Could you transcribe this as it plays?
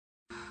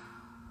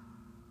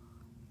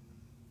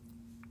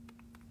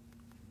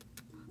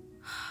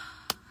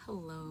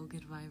Hello,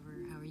 good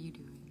Viber. How are you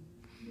doing?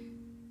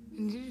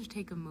 I need to just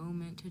take a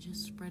moment to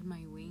just spread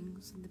my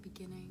wings in the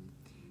beginning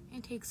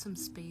and take some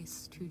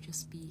space to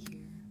just be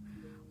here.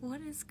 What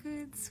is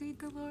good, sweet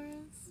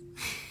Dolores?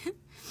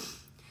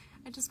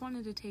 I just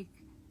wanted to take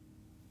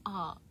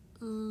a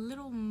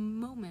little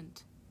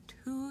moment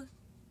to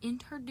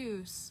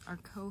introduce our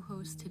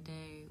co-host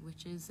today,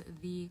 which is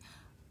the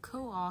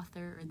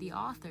co-author, or the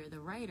author,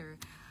 the writer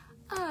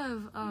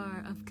of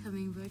our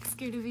upcoming book,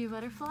 Scared to Be a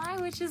Butterfly,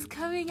 which is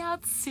coming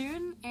out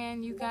soon,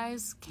 and you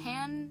guys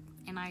can,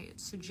 and I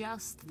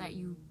suggest that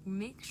you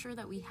make sure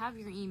that we have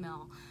your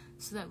email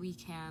so that we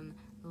can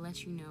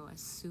let you know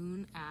as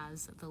soon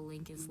as the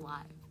link is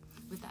live.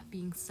 With that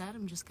being said,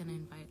 I'm just going to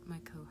invite my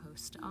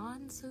co-host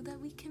on so that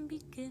we can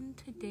begin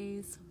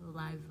today's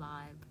live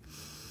vibe.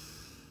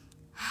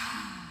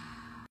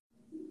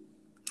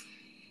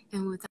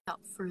 And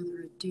without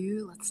further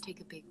ado, let's take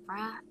a big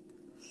breath.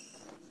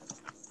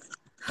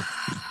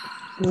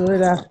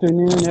 Good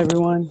afternoon,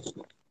 everyone.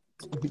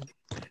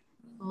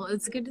 Well,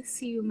 it's good to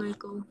see you,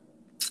 Michael.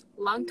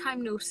 Long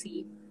time no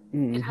see.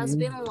 Mm-hmm. It has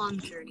been a long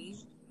journey.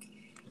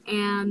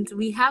 And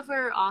we have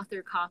our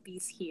author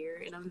copies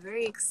here, and I'm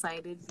very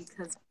excited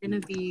because we're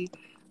going to be,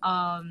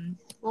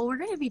 we're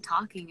going to be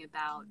talking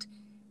about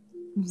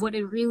what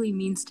it really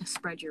means to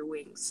spread your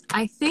wings.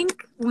 I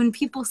think when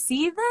people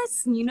see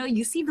this,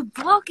 you see the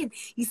book and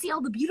you see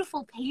all the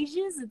beautiful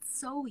pages, it's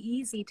so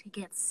easy to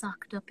get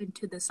sucked up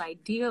into this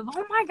idea of,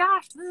 oh my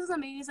gosh, this is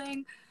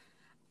amazing.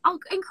 Oh,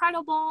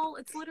 incredible.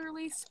 It's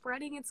literally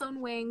spreading its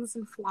own wings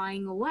and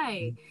flying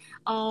away.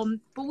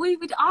 But we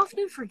would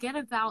often forget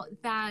about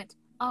that.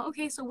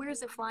 Okay, so where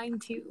is it flying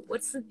to?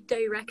 What's the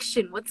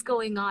direction? What's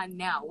going on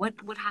now?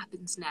 What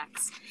happens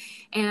next?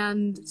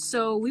 And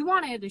so we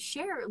wanted to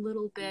share a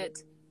little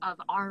bit of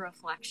our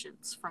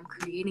reflections from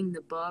creating the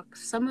book,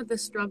 some of the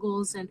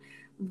struggles and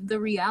the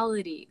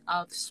reality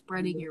of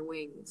spreading your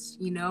wings.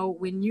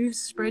 When you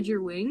spread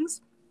your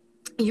wings,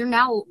 you're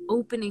now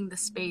opening the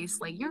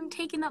space, like you're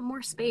taking up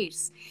more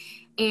space.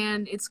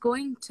 And it's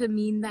going to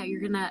mean that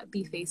you're going to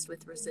be faced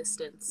with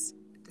resistance.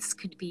 This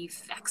could be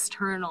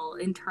external,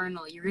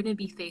 internal. You're going to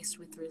be faced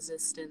with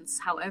resistance,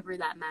 however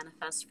that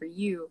manifests for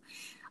you,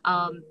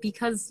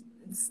 because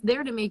it's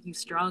there to make you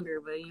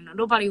stronger. But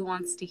nobody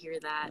wants to hear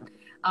that.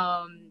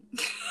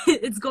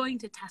 It's going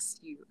to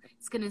test you.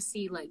 It's going to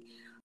see, like,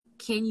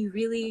 do you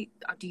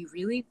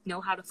really know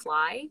how to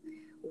fly?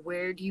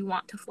 Where do you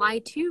want to fly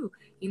to?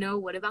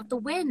 What about the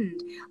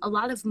wind? A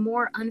lot of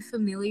more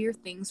unfamiliar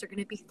things are going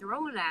to be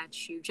thrown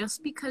at you.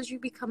 Just because you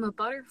become a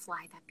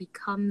butterfly that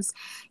becomes,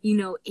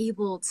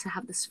 able to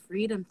have this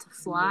freedom to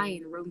fly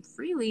and roam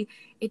freely,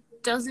 it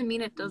doesn't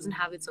mean it doesn't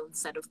have its own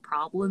set of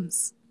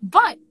problems.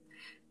 But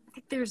I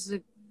think there's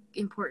an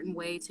important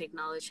way to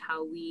acknowledge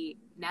how we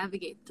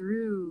navigate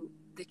through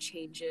the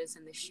changes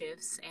and the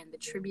shifts and the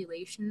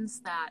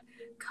tribulations that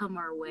come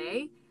our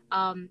way.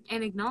 And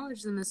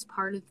acknowledge them as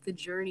part of the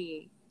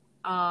journey.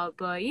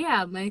 But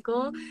yeah,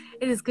 Michael,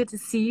 it is good to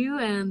see you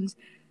and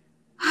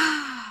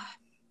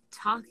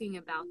talking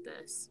about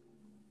this.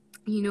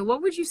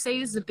 What would you say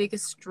is the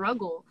biggest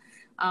struggle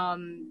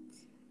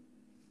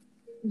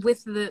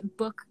with the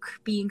book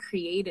being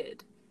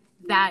created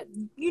that,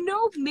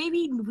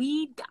 maybe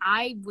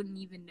I wouldn't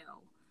even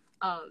know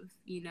of,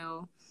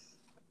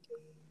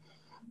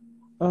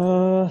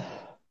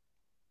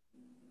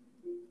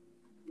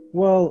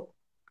 Well,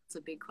 It's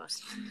a big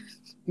question.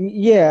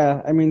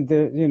 yeah, I mean,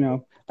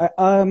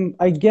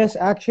 I guess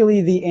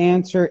actually the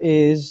answer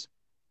is,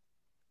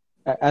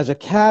 as a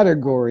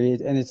category,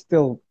 and it's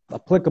still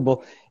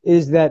applicable,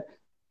 is that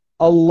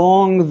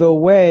along the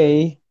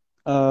way,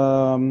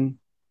 well,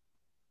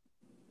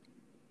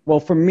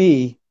 for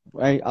me,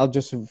 right,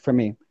 for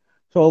me.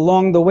 So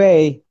along the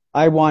way,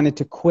 I wanted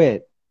to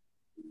quit.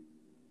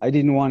 I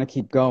didn't want to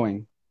keep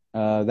going.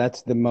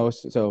 That's the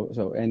most,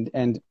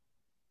 and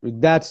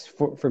that's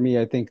for me,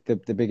 I think,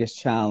 the biggest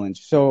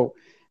challenge. So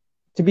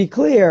to be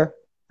clear,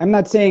 I'm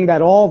not saying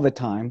that all the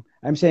time.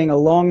 I'm saying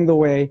along the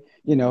way,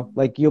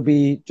 like you'll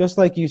be, just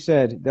like you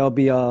said, there'll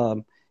be,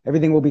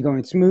 everything will be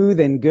going smooth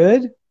and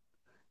good.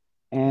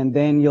 And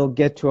then you'll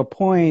get to a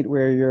point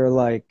where you're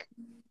like,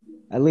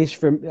 at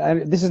least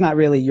this is not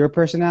really your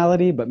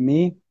personality, but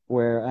me,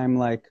 where I'm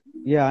like,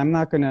 yeah, I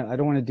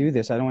don't want to do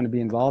this. I don't want to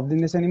be involved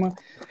in this anymore.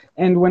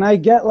 And when I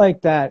get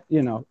like that,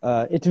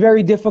 it's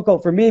very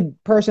difficult for me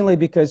personally,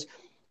 because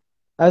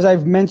as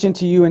I've mentioned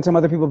to you and some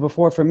other people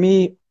before, for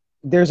me,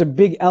 there's a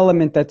big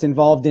element that's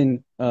involved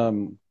in,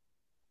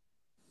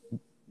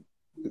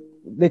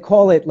 they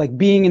call it like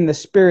being in the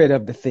spirit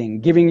of the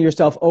thing, giving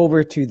yourself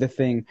over to the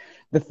thing.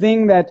 The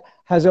thing that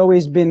has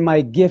always been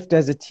my gift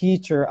as a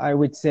teacher, I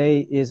would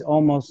say, is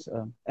almost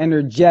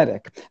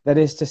energetic. That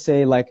is to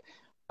say, like,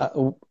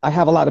 I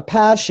have a lot of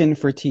passion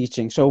for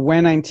teaching. So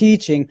when I'm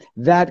teaching,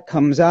 that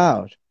comes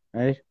out,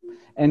 right?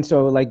 And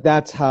so, like,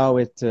 that's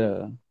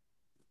the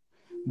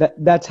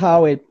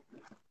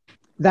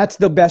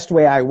best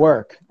way I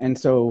work. And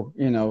so,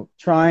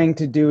 trying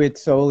to do it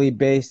solely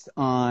based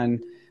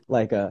on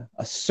like a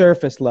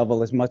surface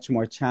level is much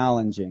more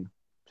challenging.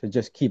 to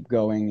just keep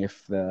going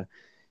if the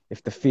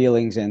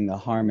feelings and the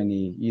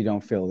harmony you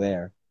don't feel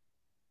there.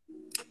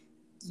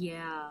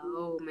 Yeah,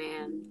 oh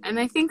man. And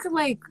I think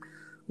like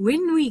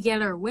when we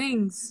get our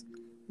wings,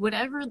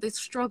 whatever the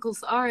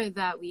struggles are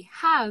that we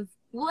have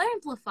will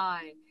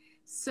amplify.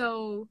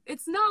 So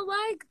it's not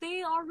like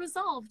they are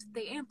resolved,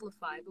 they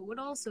amplify. But what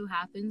also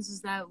happens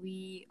is that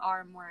we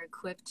are more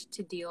equipped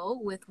to deal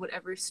with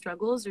whatever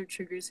struggles or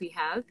triggers we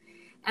have.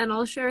 And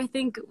I'll share, I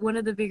think one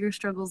of the bigger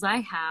struggles I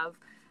have,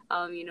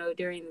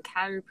 during the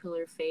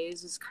caterpillar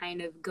phase is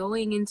kind of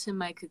going into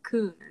my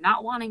cocoon or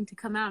not wanting to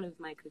come out of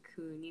my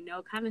cocoon,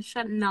 kind of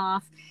shutting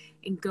off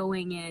and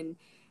going in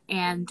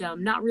and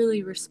not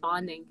really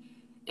responding.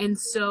 And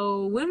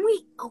so when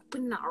we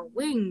open our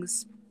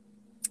wings,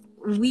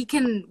 we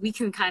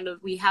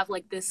have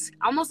like this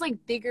almost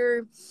like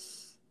bigger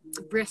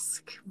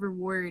risk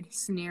reward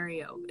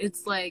scenario.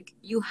 It's like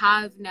you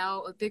have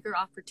now a bigger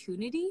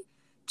opportunity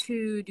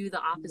to do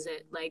the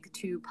opposite, like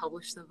to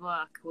publish the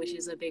book, which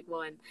is a big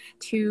one,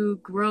 to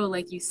grow,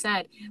 like you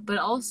said, but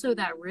also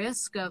that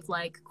risk of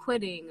like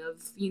quitting,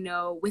 of,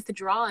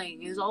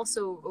 withdrawing is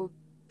also a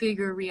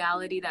bigger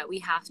reality that we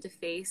have to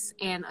face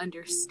and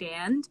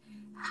understand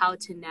how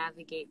to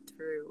navigate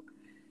through.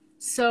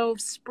 So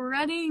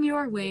spreading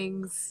your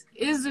wings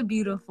is a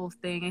beautiful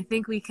thing. I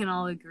think we can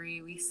all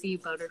agree. We see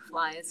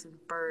butterflies and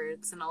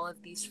birds and all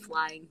of these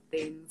flying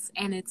things,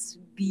 and it's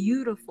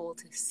beautiful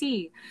to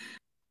see.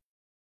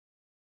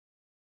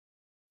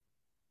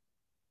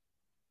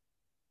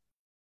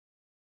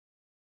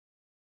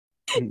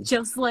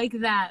 Just like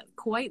that,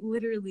 quite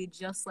literally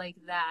just like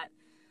that.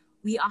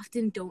 We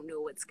often don't know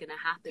what's going to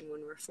happen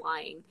when we're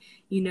flying.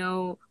 We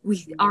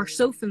are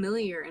so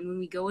familiar, and when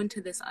we go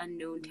into this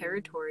unknown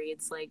territory,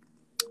 it's like,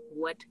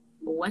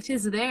 what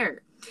is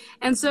there?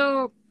 And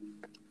so,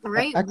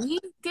 right, we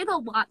did a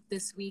lot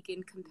this week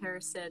in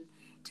comparison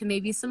to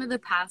maybe some of the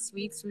past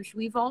weeks, which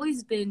we've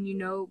always been,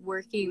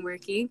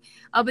 working.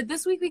 But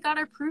this week we got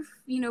our proof,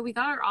 we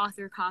got our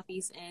author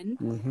copies in,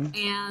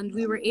 and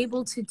we were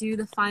able to do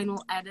the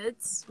final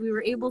edits. We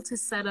were able to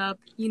set up,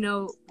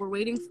 we're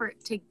waiting for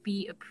it to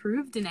be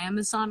approved in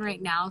Amazon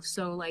right now.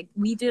 So like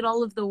we did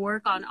all of the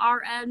work on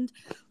our end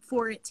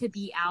for it to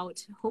be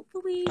out,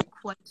 hopefully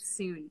quite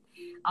soon.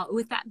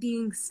 With that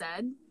being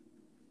said,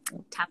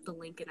 tap the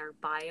link in our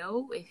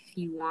bio if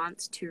you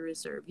want to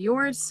reserve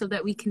yours so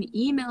that we can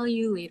email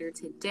you later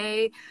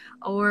today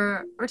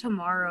or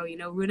tomorrow,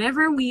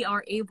 whenever we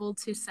are able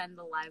to send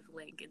the live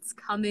link. It's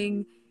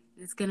coming.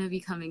 It's going to be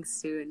coming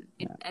soon.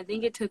 I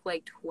think it took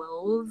like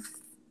 12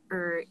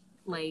 or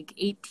like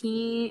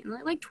 18,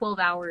 like 12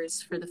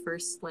 hours for the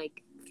first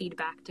like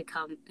feedback to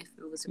come if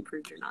it was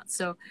approved or not.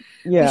 So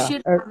we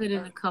should have it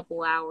in a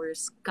couple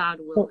hours, God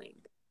willing.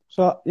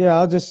 So yeah,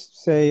 I'll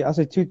say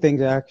two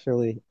things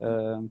actually.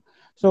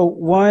 So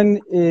one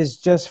is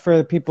just for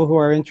the people who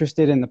are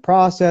interested in the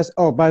process.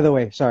 Oh, by the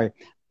way, sorry,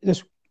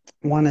 just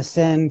want to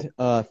send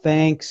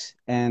thanks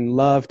and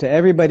love to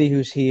everybody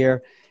who's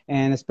here,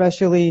 and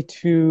especially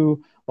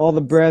to all the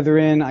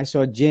brethren. I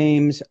saw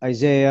James,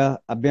 Isaiah,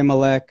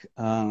 Abimelech,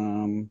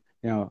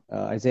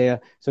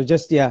 Isaiah. So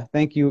just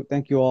thank you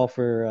all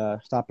for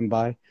stopping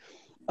by.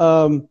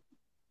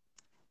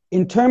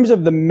 In terms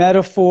of the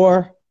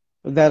metaphor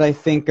that I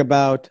think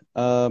about,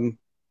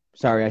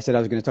 sorry, I said I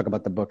was going to talk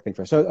about the book thing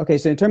first. So, okay,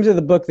 so in terms of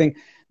the book thing,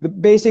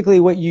 basically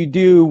what you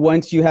do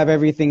once you have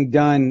everything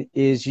done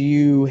is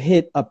you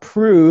hit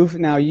approve.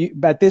 Now,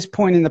 at this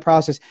point in the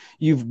process,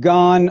 you've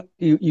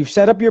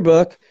set up your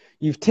book,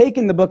 you've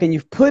taken the book and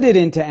you've put it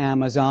into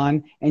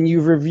Amazon, and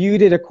you've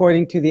reviewed it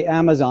according to the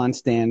Amazon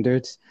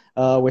standards,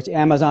 which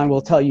Amazon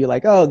will tell you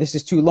like, oh, this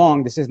is too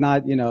long. This is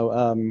not,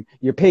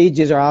 your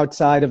pages are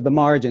outside of the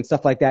margin,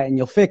 stuff like that, and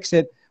you'll fix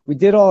it. We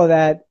did all of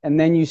that, and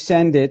then you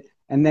send it,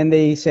 and then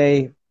they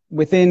say,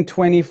 within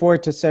 24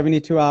 to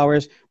 72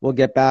 hours, we'll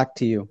get back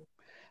to you.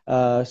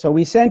 So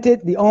we sent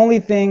it. The only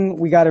thing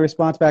we got a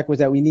response back was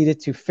that we needed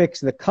to fix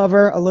the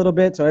cover a little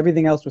bit, so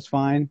everything else was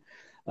fine.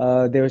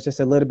 There was just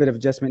a little bit of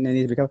adjustment that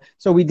needed to be covered.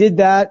 So we did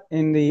that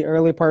in the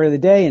early part of the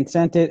day and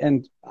sent it,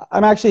 and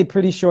I'm actually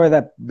pretty sure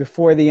that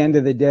before the end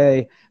of the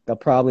day, they'll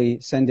probably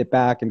send it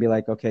back and be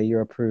like, okay,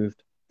 you're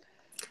approved.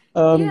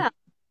 Yeah.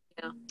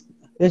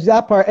 There's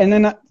that part. And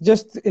then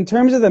just in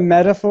terms of the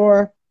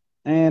metaphor,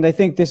 and I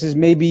think this is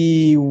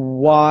maybe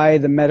why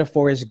the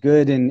metaphor is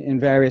good in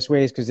various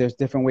ways, because there's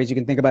different ways you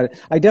can think about it.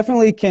 I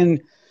definitely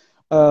can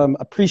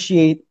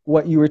appreciate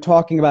what you were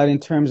talking about in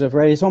terms of,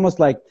 right, it's almost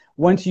like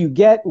once you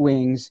get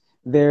wings,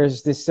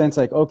 there's this sense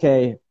like,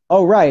 okay,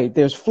 oh, right,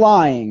 there's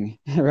flying,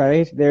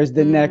 right? There's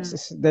the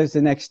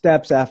next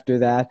steps after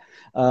that.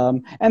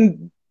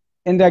 And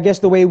I guess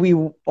the way we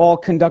all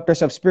conduct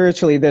ourselves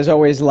spiritually, there's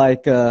always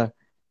like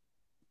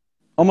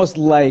almost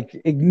like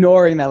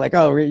ignoring that, like,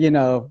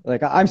 oh,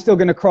 like I'm still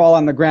going to crawl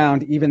on the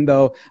ground even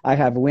though I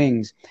have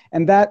wings.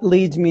 And that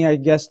leads me, I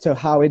guess, to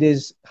how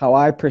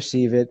I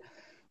perceive it,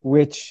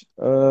 which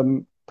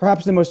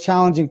perhaps the most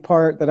challenging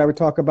part that I would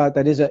talk about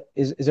that is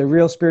a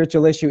real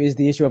spiritual issue is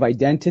the issue of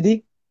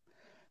identity.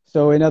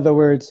 So in other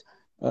words,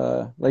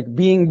 like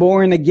being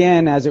born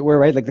again, as it were,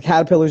 right? Like the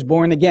caterpillar is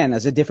born again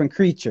as a different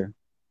creature,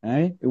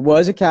 right? It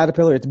was a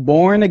caterpillar. It's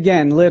born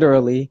again,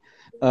 literally.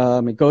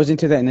 It goes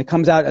into that and it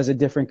comes out as a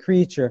different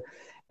creature.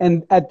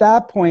 And at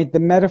that point, the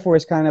metaphor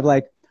is kind of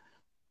like,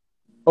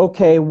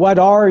 okay, what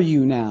are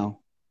you now,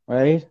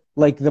 right?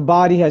 Like the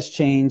body has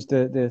changed,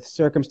 the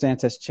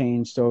circumstance has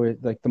changed, so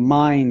like the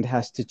mind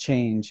has to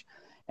change.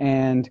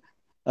 And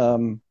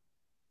um,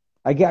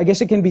 I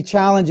guess it can be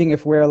challenging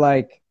if we're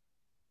like,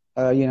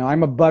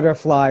 I'm a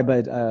butterfly,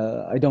 but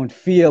I don't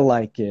feel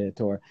like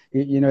it, or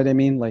you know what I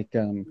mean? Like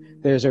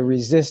there's a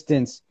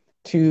resistance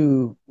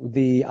to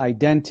the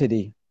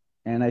identity,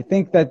 and I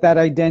think that that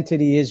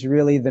identity is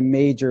really the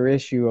major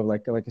issue of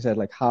like I said,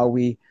 like how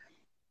we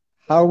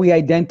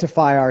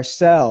identify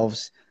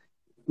ourselves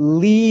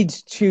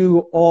leads to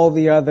all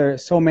the other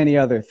so many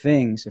other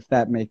things, if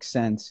that makes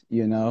sense.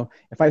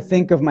 If I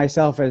think of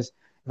myself as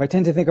if I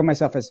tend to think of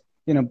myself as,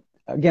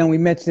 again, we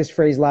met this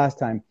phrase last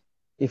time,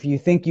 if you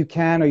think you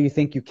can or you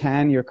think you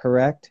can, you're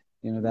correct,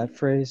 that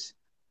phrase.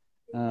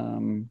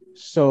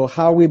 So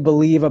how we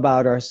believe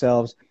about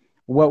ourselves,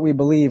 what we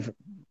believe,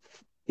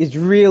 is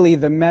really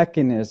the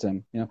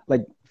mechanism.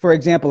 Like, for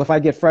example, if I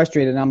get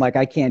frustrated and I'm like,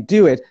 I can't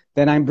do it,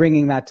 then I'm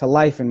bringing that to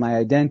life in my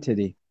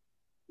identity,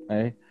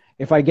 right?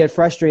 If I get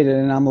frustrated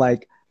and I'm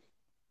like,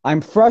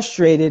 I'm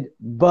frustrated,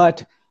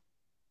 but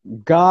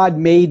God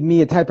made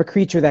me a type of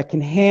creature that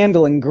can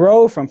handle and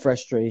grow from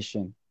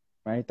frustration,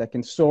 right? That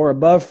can soar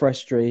above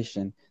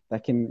frustration,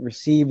 that can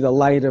receive the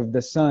light of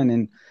the sun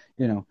and,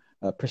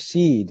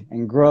 proceed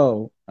and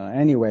grow.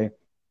 Anyway,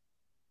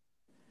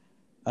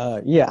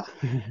 yeah.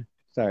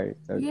 Sorry.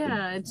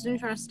 Yeah, it's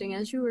interesting.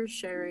 As you were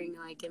sharing,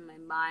 like in my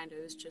mind,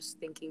 I was just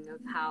thinking of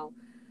how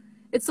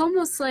it's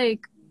almost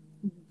like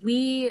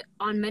we,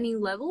 on many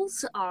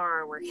levels,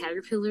 we're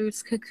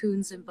caterpillars,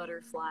 cocoons, and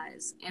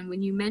butterflies. And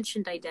when you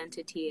mentioned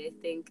identity, I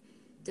think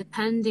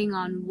depending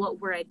on what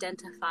we're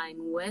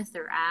identifying with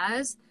or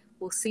as,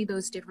 we'll see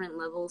those different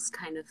levels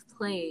kind of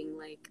playing.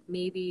 Like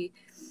maybe,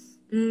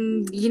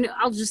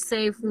 I'll just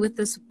say with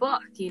this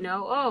book,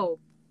 oh,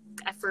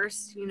 at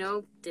first,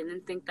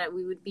 didn't think that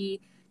we would be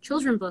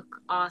children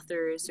book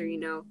authors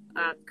or,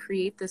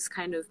 create this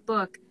kind of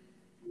book.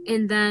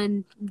 And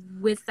then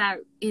with that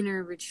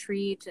inner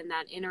retreat and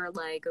that inner,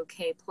 like,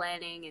 okay,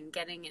 planning and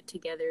getting it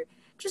together,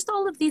 just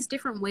all of these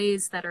different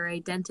ways that our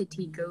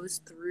identity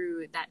goes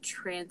through that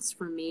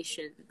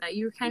transformation that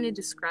you were kind of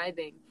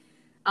describing.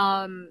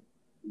 Um,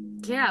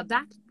 yeah,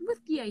 back with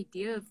the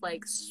idea of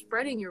like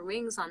spreading your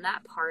wings on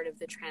that part of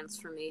the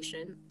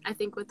transformation. I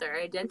think with our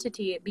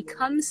identity, it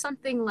becomes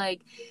something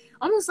like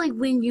almost like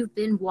when you've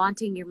been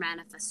wanting your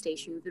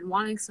manifestation, you've been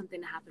wanting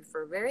something to happen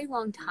for a very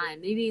long time,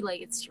 maybe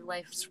like it's your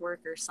life's work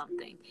or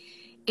something,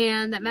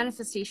 and that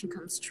manifestation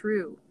comes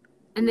true.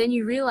 And then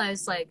you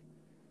realize, like,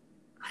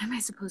 what am I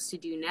supposed to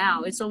do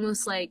now? It's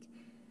almost like,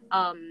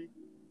 um,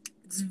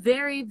 it's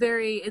very,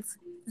 very, it's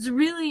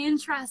really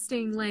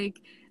interesting,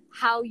 like,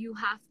 how you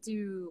have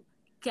to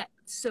get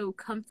so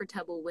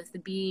comfortable with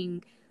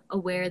being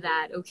aware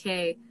that,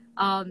 okay,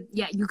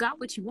 yeah, you got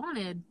what you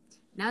wanted.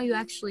 Now you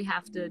actually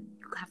have to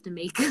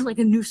make like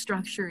a new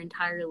structure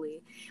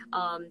entirely,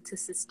 to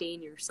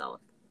sustain yourself.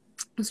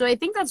 So I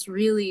think that's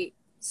really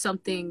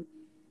something,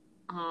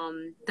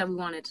 that we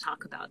wanted to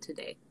talk about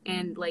today,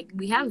 and like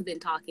we have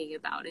been talking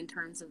about in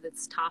terms of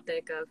its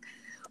topic of,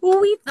 well,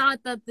 we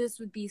thought that this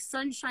would be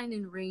sunshine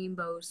and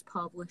rainbows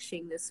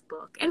publishing this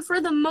book. And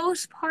for the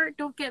most part,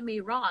 don't get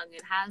me wrong,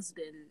 it has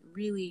been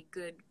really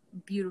good,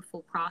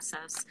 beautiful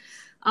process.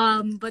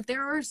 But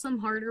there are some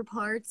harder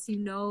parts,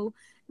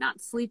 not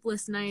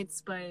sleepless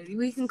nights, but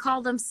we can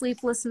call them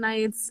sleepless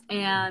nights,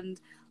 and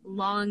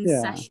long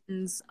Yeah.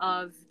 sessions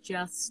of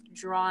just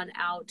drawn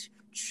out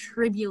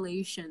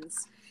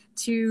tribulations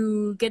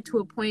to get to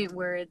a point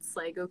where it's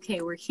like,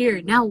 okay, we're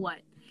here, now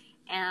what?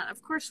 And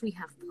of course, we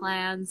have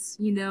plans.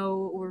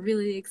 We're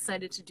really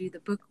excited to do the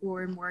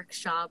bookworm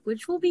workshop,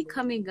 which will be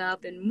coming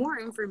up, and more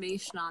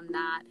information on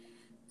that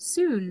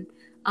soon.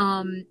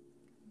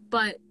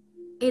 But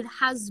it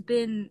has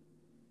been,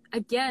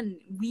 again,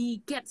 we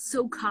get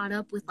so caught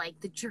up with like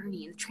the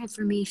journey and the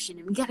transformation,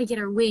 and we got to get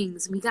our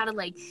wings, and we got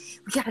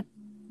to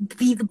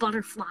be the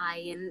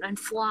butterfly and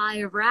fly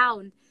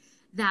around,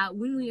 that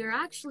when we are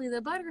actually the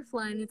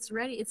butterfly and it's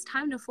ready, it's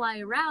time to fly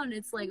around,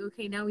 it's like,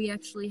 okay, now we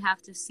actually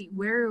have to see,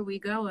 where are we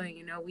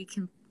going? We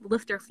can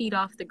lift our feet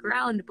off the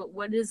ground, but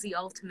what is the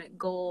ultimate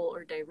goal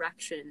or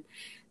direction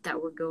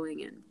that we're going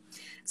in?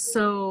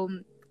 So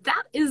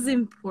that is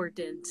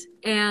important.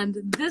 And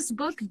this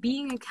book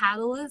being a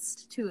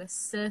catalyst to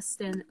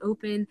assist and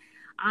open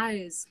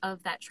eyes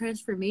of that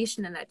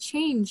transformation and that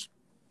change,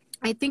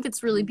 I think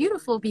it's really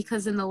beautiful,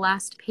 because in the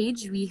last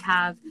page we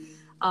have,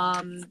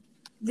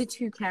 the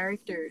two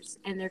characters,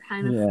 and they're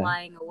kind of Yeah.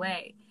 flying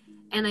away.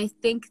 And I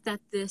think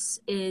that this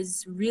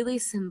is really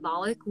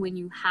symbolic when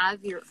you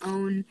have your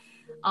own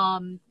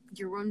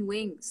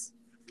wings.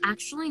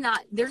 Actually,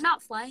 they're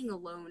not flying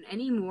alone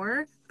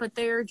anymore, but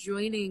they're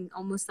joining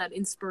almost that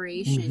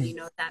inspiration,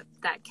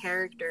 that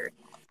character.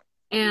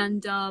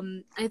 And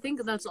I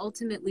think that's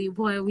ultimately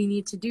what we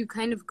need to do,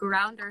 kind of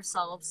ground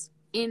ourselves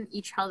in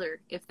each other,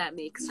 if that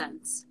makes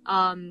sense.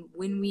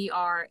 When we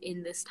are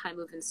in this time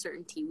of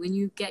uncertainty, when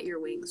you get your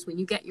wings, when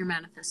you get your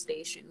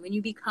manifestation, when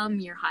you become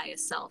your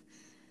highest self,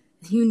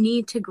 you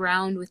need to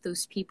ground with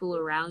those people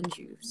around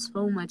you.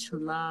 So much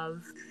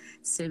love,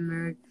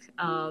 Simmer,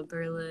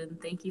 Berlin.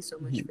 Thank you so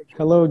much for joining.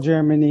 Hello,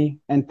 Germany.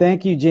 And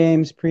thank you,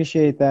 James.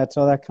 Appreciate that.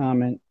 Saw that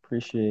comment.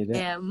 Appreciate it.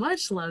 Yeah,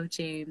 much love,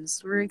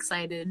 James. We're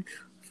excited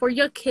for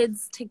your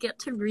kids to get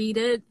to read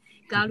it,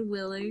 God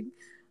willing.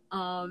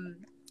 Um,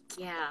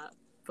 yeah,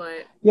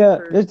 but Yeah,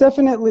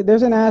 for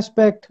there's an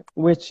aspect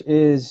which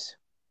is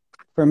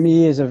for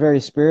me is a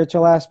very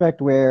spiritual aspect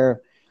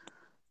where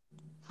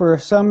for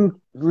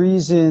some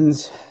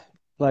reasons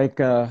like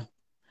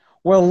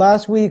well,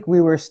 last week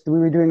we were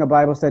doing a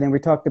Bible study and we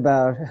talked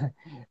about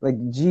like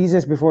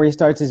Jesus before he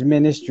starts his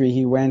ministry,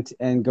 he went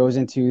and goes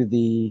into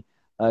the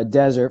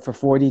desert for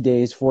 40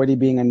 days, 40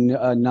 being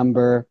a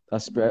number,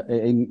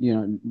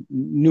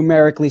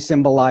 numerically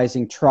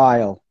symbolizing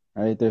trial,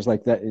 right? There's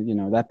like that,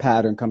 that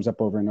pattern comes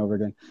up over and over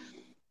again.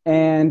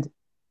 And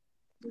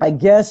I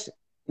guess,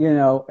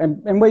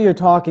 and what you're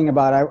talking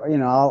about,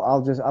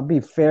 I'll be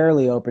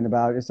fairly open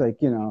about it. It's like,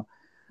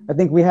 I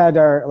think we had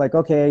our like,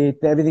 okay,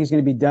 everything's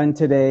going to be done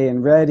today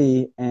and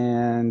ready,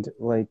 and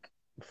like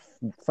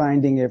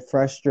finding it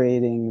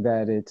frustrating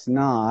that it's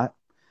not,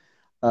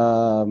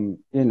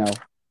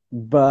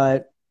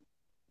 but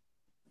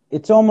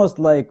it's almost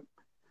like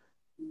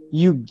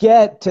you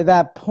get to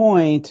that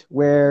point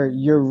where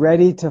you're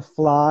ready to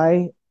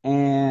fly,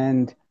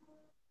 and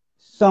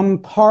some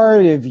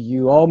part of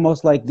you,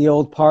 almost like the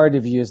old part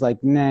of you, is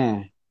like,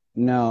 nah,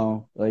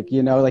 no, like,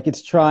 like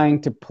it's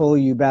trying to pull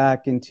you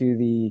back into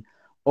the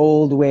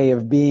old way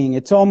of being.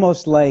 It's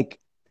almost like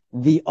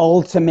the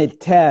ultimate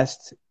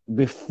test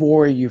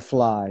before you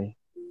fly.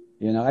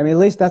 I mean, at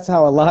least that's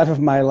how a lot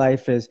of my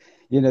life is.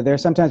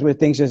 There's sometimes where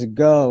things just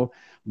go,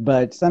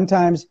 but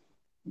sometimes,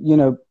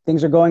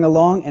 things are going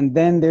along, and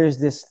then there's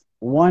this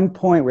one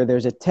point where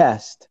there's a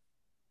test,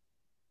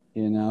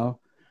 you know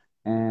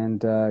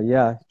and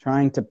yeah,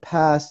 trying to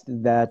pass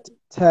that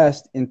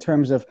test in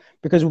terms of,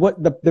 because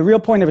what the real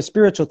point of a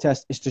spiritual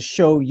test is to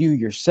show you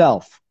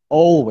yourself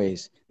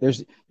always.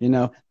 There's,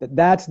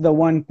 that's the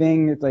one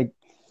thing that's like,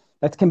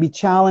 that can be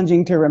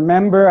challenging to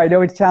remember. I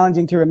know it's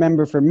challenging to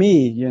remember for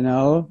me,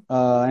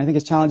 I think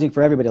it's challenging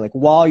for everybody. Like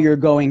while you're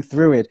going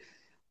through it,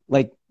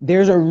 like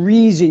there's a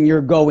reason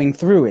you're going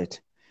through it.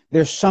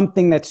 There's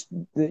something that's,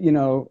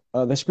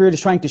 the spirit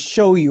is trying to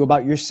show you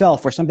about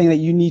yourself, or something that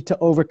you need to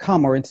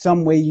overcome, or in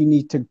some way you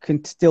need to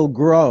still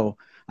grow.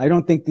 I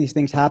don't think these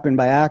things happen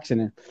by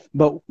accident.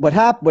 But what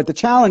the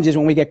challenge is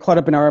when we get caught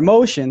up in our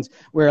emotions,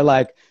 where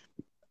like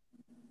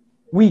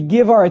we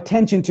give our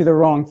attention to the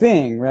wrong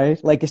thing,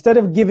 right? Like instead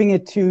of giving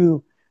it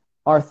to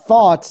our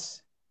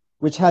thoughts,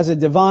 which has a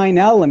divine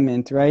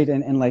element, right?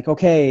 And like,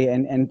 okay,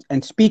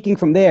 and speaking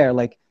from there,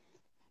 like,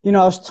 I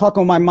was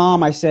talking with my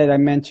mom, I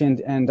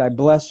mentioned, and I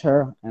bless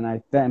her,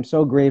 and I'm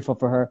so grateful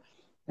for her.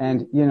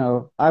 And,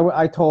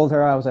 I told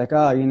her, I was like,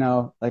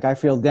 oh, like I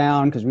feel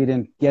down because we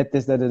didn't get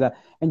this, da, da, da.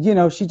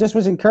 And, she just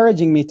was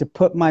encouraging me to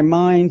put my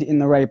mind in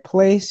the right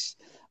place.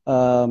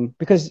 And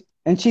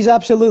she's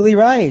absolutely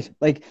right.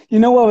 Like,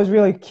 what was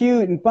really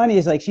cute and funny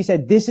is like, she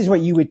said, this is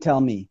what you would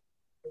tell me,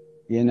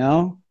 you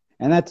know?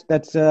 And that's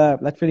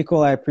pretty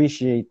cool. I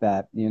appreciate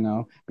that,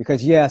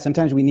 because yeah,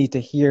 sometimes we need to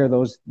hear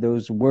those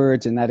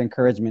words and that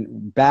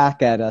encouragement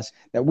back at us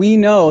that we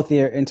know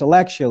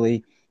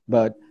intellectually,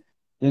 but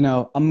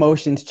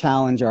emotions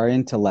challenge our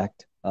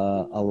intellect a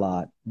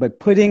lot. But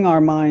putting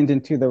our mind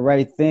into the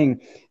right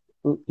thing,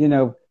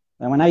 and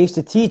when I used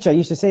to teach, I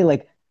used to say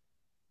like,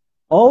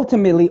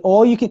 ultimately,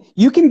 all you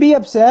can be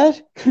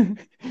upset,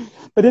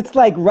 but it's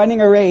like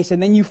running a race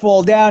and then you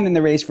fall down in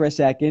the race for a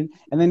second.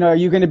 And then are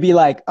you going to be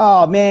like,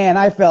 oh man,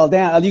 I fell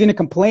down? Are you going to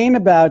complain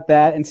about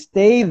that and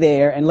stay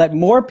there and let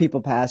more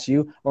people pass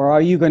you? Or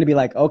are you going to be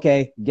like,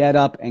 okay, get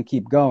up and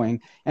keep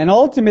going? And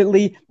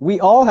ultimately,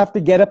 we all have to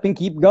get up and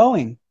keep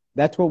going.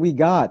 That's what we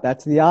got.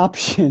 That's the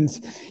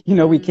options.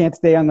 We can't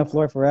stay on the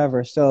floor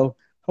forever. So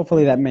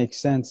hopefully that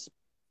makes sense.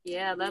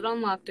 Yeah, that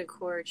unlocked a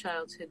core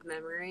childhood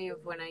memory of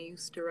when I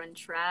used to run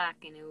track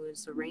and it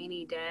was a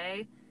rainy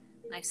day.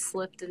 I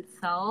slipped and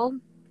fell,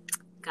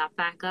 got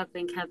back up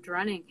and kept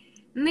running.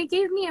 And they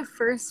gave me a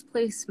first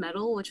place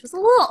medal, which was a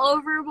little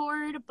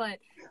overboard, but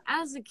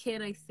as a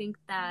kid, I think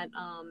that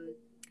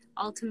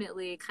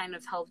ultimately it kind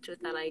of helped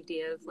with that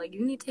idea of like,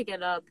 you need to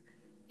get up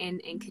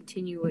and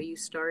continue what you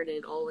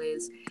started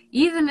always,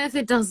 even if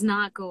it does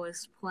not go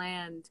as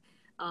planned,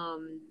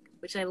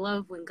 which I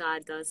love when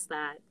God does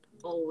that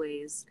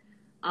always,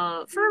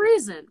 for a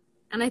reason.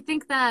 And I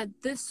think that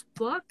this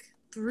book,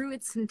 through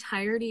its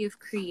entirety of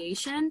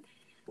creation,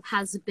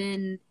 has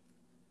been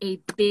a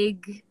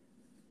big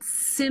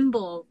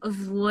symbol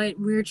of what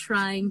we're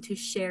trying to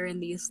share in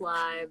these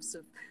lives,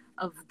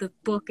 of the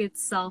book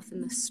itself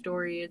and the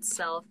story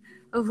itself,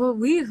 of what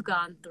we've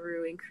gone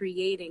through in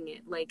creating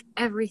it. Like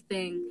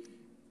everything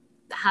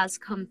has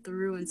come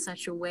through in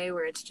such a way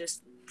where it's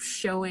just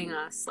showing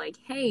us like,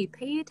 hey,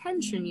 pay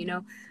attention,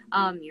 you're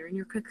in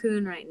your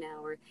cocoon right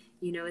now, or,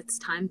 it's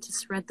time to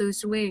spread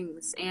those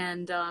wings.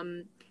 And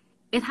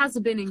it has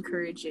been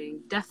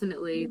encouraging,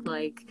 definitely.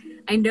 Like,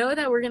 I know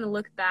that we're going to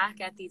look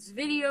back at these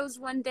videos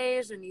one day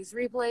and these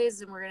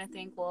replays, and we're going to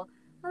think, well,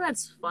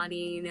 that's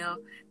funny,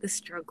 the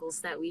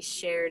struggles that we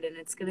shared, and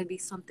it's going to be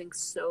something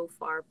so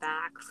far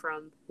back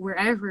from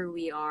wherever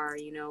we are,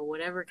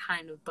 whatever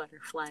kind of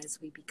butterflies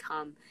we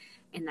become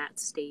in that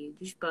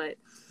stage. But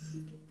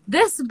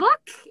this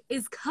book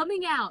is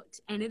coming out,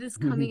 and it is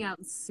coming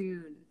out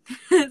soon.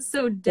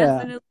 So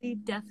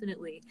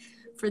definitely,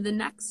 for the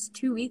next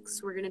 2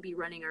 weeks, we're going to be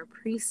running our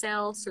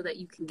pre-sale so that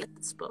you can get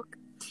this book.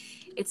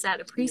 It's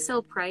at a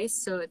pre-sale price,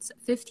 so it's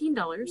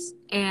 $15,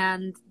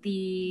 and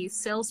the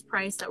sales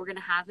price that we're going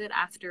to have it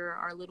after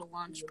our little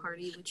launch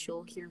party, which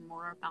you'll hear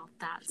more about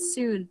that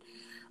soon,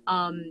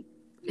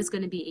 is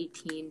going to be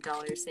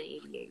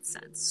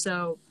 $18.88.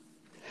 So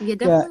you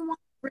definitely want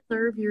to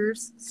reserve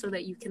yours so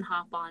that you can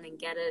hop on and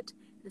get it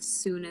as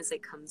soon as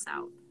it comes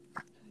out.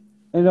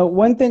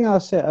 One thing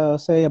I'll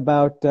say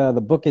about the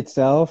book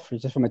itself,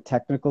 just from a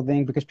technical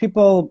thing, because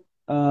people,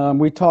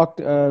 we talked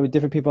with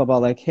different people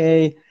about like,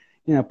 hey,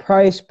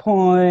 price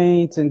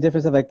points and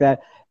different stuff like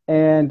that.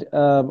 And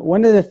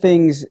one of the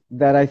things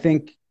that I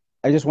think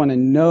I just want to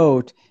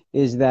note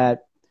is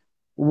that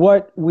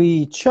what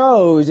we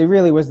chose, it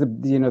really was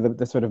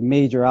the sort of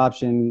major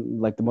option,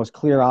 like the most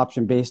clear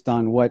option based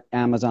on what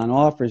Amazon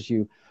offers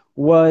you,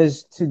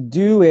 was to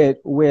do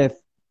it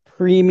with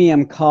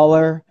premium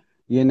color,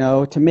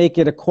 to make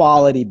it a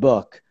quality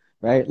book,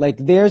 right? Like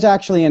there's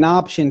actually an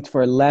option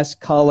for less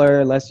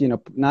color, less,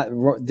 not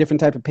different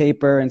type of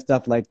paper and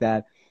stuff like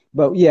that.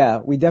 But yeah,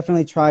 we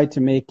definitely tried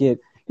to make it,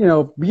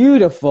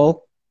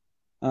 beautiful,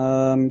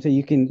 so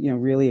you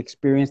can, really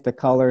experience the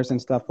colors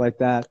and stuff like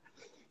that.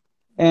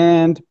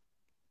 And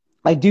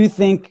I do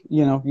think,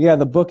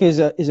 the book is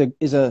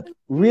a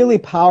really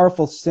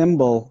powerful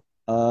symbol,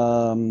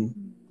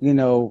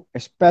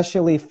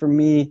 especially for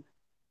me,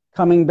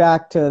 coming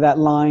back to that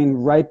line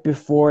right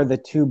before the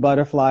two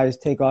butterflies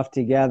take off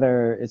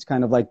together. It's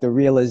kind of like the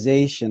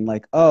realization,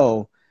 like,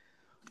 oh,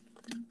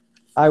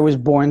 I was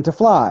born to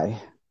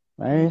fly.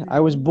 Right? I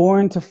was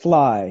born to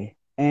fly.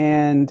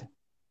 And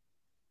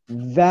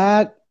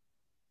that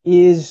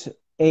is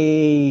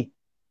that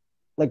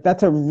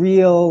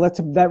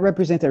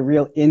represents a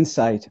real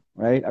insight,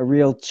 right? A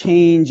real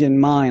change in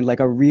mind, like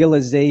a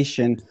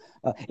realization.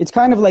 It's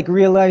kind of like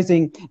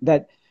realizing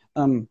that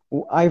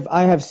I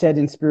have said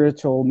in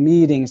spiritual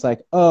meetings,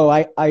 like, oh,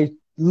 I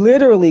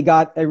literally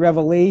got a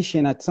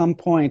revelation at some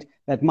point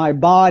that my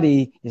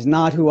body is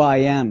not who I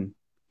am.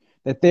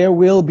 That there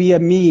will be a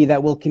me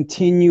that will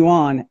continue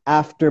on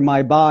after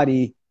my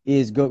body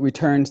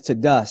returns to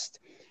dust.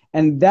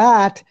 And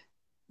that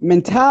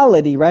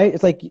mentality, right?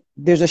 It's like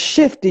there's a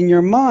shift in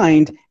your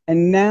mind,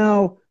 and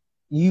now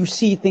you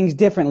see things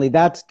differently.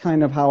 That's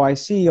kind of how I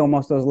see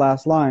almost those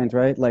last lines,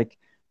 right? Like,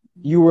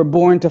 you were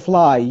born to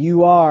fly.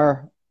 You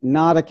are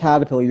not a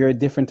caterpillar. You're a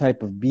different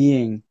type of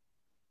being.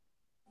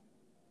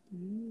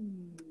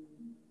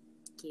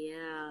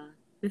 Yeah,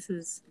 this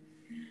is...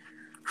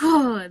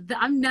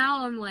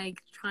 I'm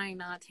like trying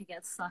not to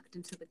get sucked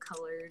into the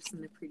colors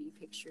and the pretty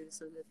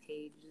pictures of the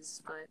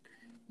pages, but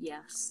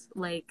yes,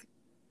 like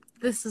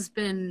this has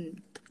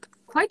been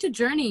quite a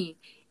journey,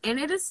 and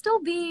it is still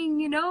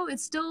being,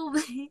 it's still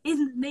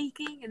in the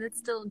making, and it's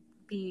still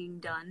being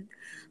done.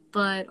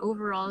 But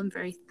overall, I'm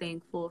very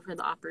thankful for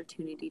the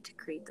opportunity to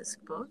create this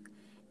book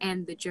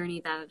and the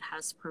journey that it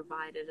has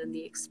provided and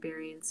the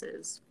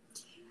experiences.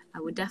 I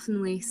would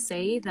definitely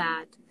say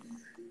that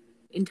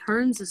in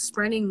terms of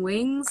spreading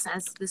wings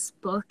as this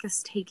book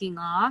is taking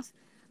off,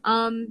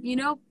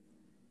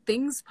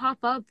 things pop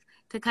up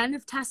to kind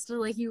of test it,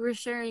 like you were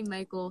sharing,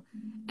 Michael.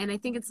 And I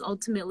think it's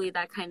ultimately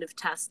that kind of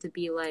test to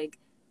be like,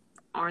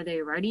 are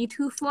they ready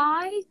to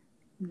fly?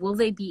 Will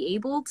they be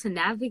able to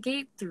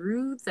navigate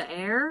through the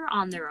air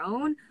on their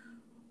own?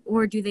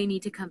 Or do they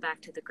need to come back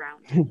to the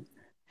ground?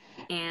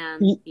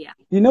 And yeah.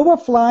 You know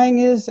what flying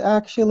is,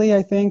 actually,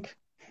 I think?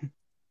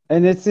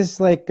 And it's just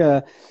like...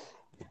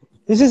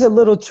 this is a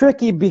little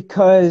tricky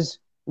because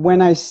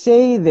when I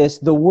say this,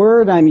 the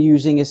word I'm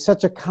using is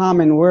such a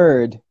common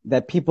word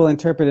that people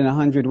interpret in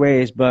 100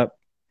 ways. But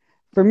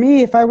for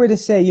me, if I were to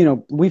say,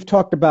 we've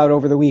talked about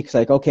over the weeks,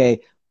 like, okay,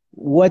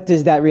 what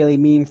does that really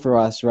mean for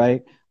us,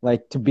 right?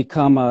 Like to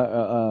become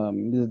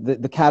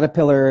the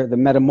caterpillar, the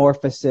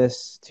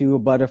metamorphosis to a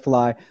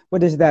butterfly. What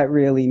does that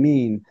really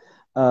mean?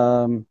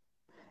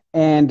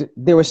 And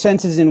there were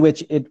senses in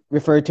which it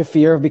referred to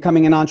fear of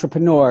becoming an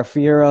entrepreneur,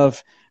 fear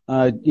of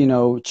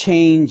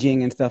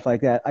changing and stuff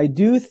like that. I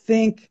do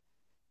think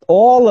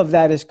all of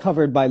that is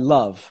covered by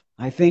love.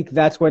 I think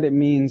that's what it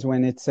means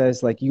when it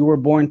says, like, you were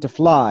born to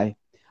fly.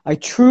 I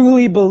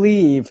truly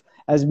believe,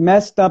 as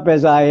messed up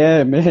as I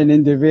am, an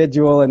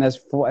individual, and as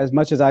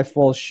much as I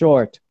fall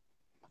short,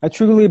 I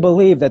truly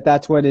believe that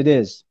that's what it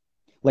is.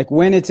 Like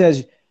when it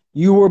says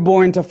you were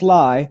born to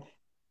fly,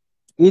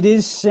 it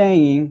is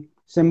saying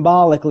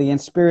symbolically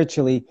and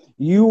spiritually,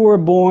 you were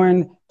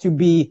born to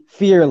be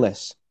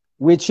fearless.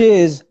 which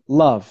is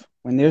love.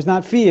 When there's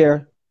not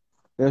fear,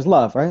 there's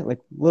love, right? Like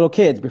little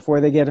kids before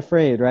they get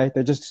afraid, right?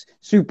 They're just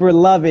super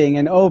loving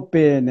and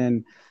open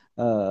and,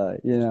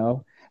 you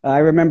know. I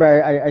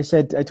remember I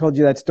told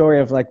you that story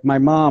of like my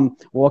mom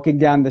walking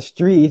down the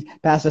street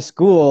past a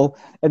school,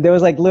 and there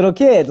was like little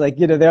kids, like,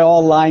 you know, they're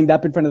all lined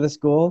up in front of the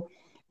school,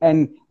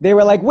 and they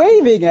were like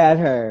waving at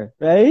her,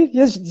 right?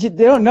 Just, they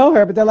don't know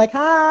her, but they're like,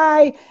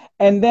 hi.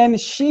 And then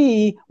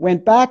she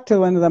went back to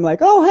one of them, like,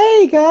 oh,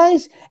 hey,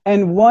 guys.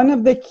 And one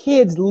of the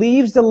kids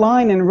leaves the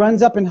line and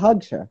runs up and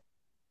hugs her,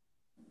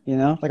 you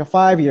know, like a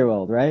 5-year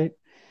old, right?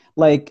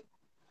 Like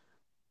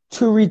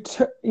to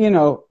return, you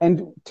know,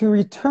 and to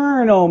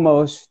return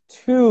almost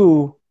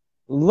to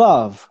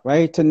love,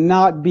 right? To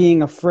not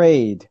being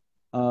afraid.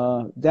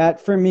 That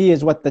for me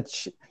is what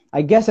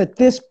I guess at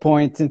this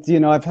point, since,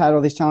 you know, I've had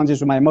all these challenges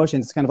with my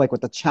emotions, it's kind of like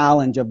what the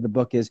challenge of the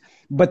book is.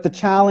 But the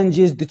challenge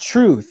is the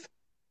truth,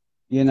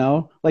 you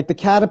know, like the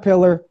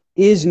caterpillar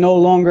is no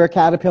longer a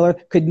caterpillar,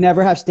 could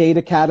never have stayed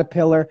a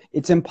caterpillar.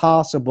 It's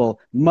impossible,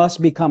 must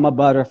become a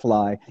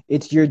butterfly.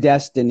 It's your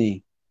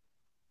destiny.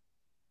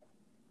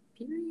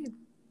 Period.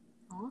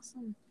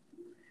 Awesome.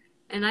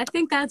 And I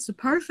think that's a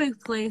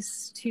perfect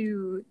place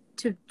to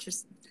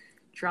just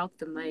drop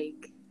the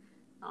mic.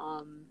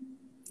 Um,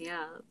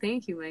 yeah,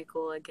 thank you,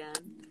 Michael, again.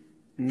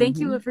 Thank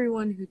you, Mm-hmm.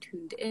 everyone who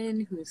tuned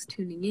in, who's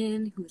tuning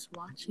in, who's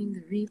watching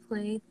the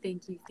replay.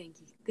 Thank you, thank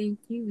you, thank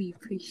you. We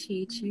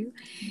appreciate you.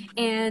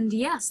 And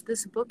yes,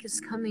 this book is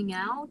coming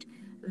out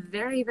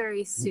very,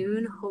 very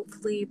soon,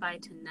 hopefully by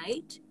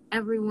tonight.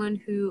 Everyone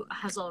who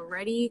has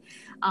already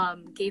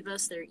gave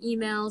us their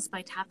emails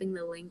by tapping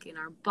the link in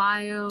our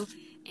bio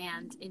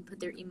and input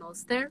their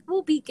emails there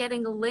will be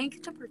getting a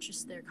link to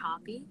purchase their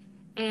copy.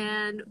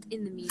 And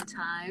in the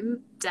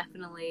meantime,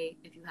 definitely,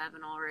 if you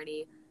haven't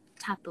already,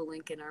 tap the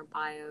link in our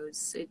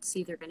bios. It's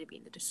either going to be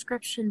in the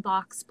description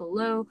box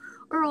below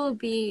or it'll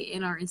be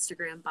in our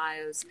Instagram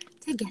bios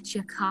to get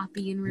you a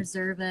copy and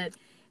reserve it.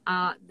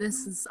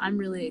 I'm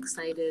really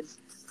excited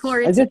for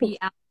I it to just be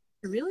out,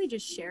 to really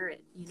just share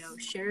it,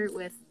 share it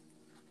with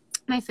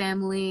my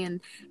family and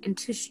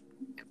to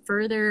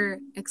further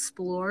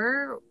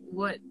explore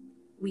what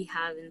we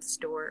have in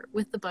store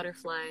with the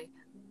butterfly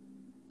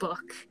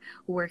book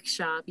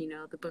workshop,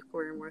 the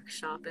bookworm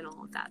workshop and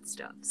all of that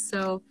stuff.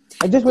 So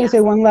I just want to say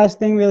yes. one last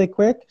thing really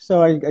quick.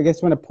 So I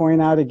guess want to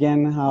point out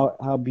again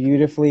how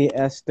beautifully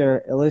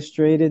Esther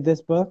illustrated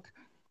this book,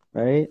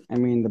 right? I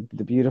mean,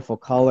 the beautiful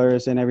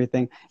colors and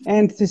everything.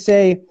 And to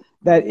say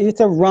that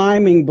it's a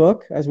rhyming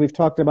book, as we've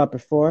talked about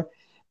before.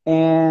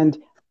 And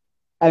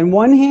on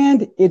one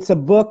hand, it's a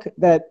book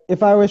that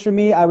if I was for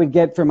me, I would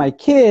get for my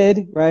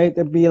kid, right?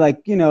 It'd be like,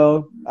 you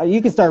know,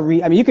 you could start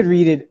I mean, you could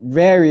read it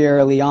very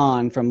early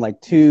on from like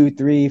 2,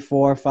 3,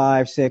 4,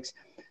 5, 6.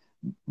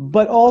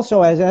 But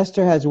also, as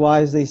Esther has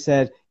wisely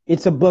said,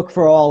 it's a book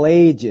for all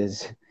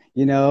ages.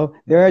 You know,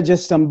 there are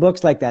just some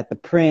books like that, The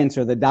Prince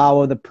or The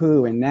Tao of the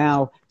Pooh, and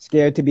now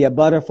Scared to be a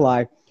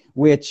Butterfly,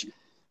 which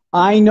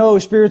I know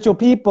spiritual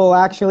people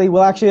actually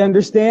will actually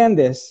understand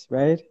this,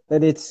 right?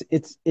 That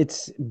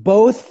it's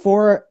both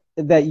for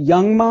that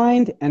young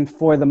mind and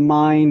for the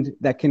mind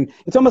that can.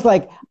 It's almost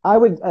like I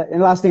would.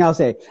 And last thing I'll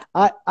say,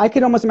 I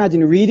could almost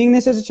imagine reading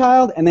this as a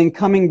child and then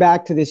coming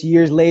back to this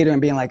years later and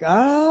being like,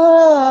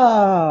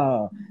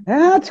 oh,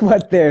 that's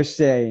what they're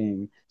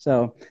saying.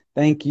 So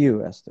thank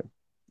you, Esther.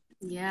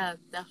 Yeah,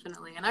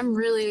 definitely. And I'm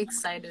really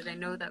excited. I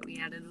know that we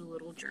added a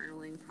little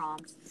journaling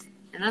prompt,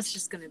 and that's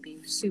just going to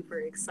be super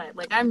exciting.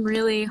 Like, I'm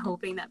really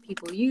hoping that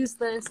people use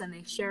this and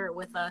they share it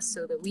with us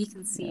so that we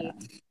can see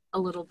a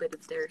little bit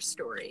of their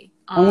story.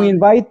 And we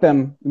invite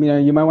them, you know,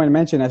 you might want to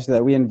mention, Esther,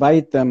 that we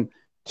invite them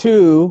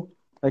to,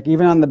 like,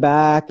 even on the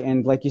back,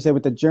 and like you said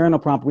with the journal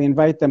prompt, we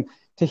invite them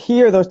to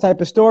hear those type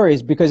of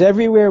stories, because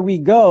everywhere we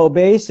go,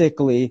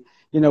 basically,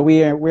 you know,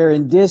 we're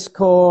in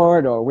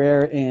Discord or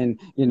we're in,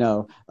 you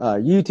know,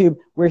 YouTube.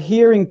 We're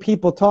hearing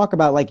people talk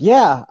about, like,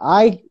 yeah,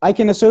 I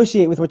can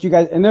associate with what you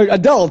guys, and they're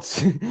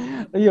adults, you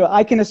know,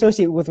 I can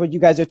associate with what you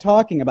guys are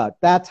talking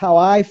about. That's how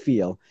I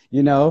feel,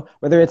 you know,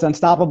 whether it's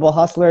Unstoppable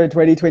Hustler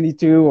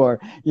 2022 or,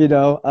 you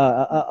know,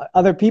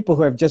 other people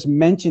who have just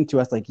mentioned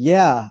to us, like,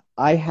 yeah,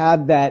 I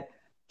have that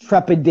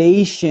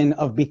trepidation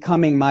of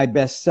becoming my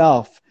best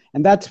self.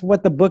 And that's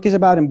what the book is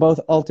about, and both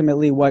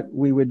ultimately what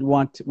we would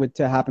want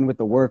to happen with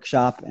the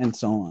workshop and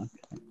so on.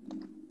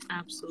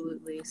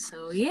 Absolutely.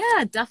 So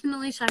yeah,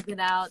 definitely check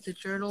it out. The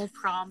journal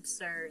prompts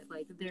are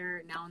like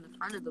they're now in the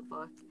front of the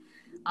book.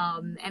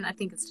 And I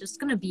think it's just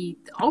going to be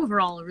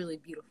overall a really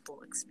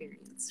beautiful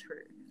experience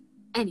for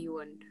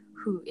anyone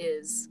who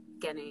is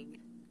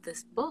getting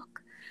this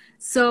book.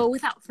 So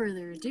without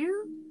further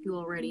ado, you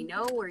already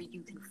know where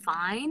you can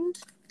find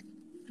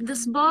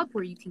this book,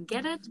 where you can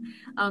get it.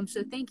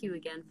 So thank you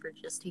again for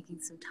just taking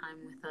some time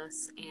with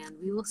us, and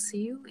we will see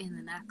you in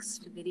the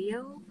next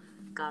video.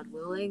 God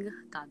willing,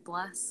 God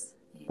bless.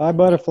 Bye,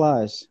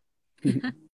 butterflies.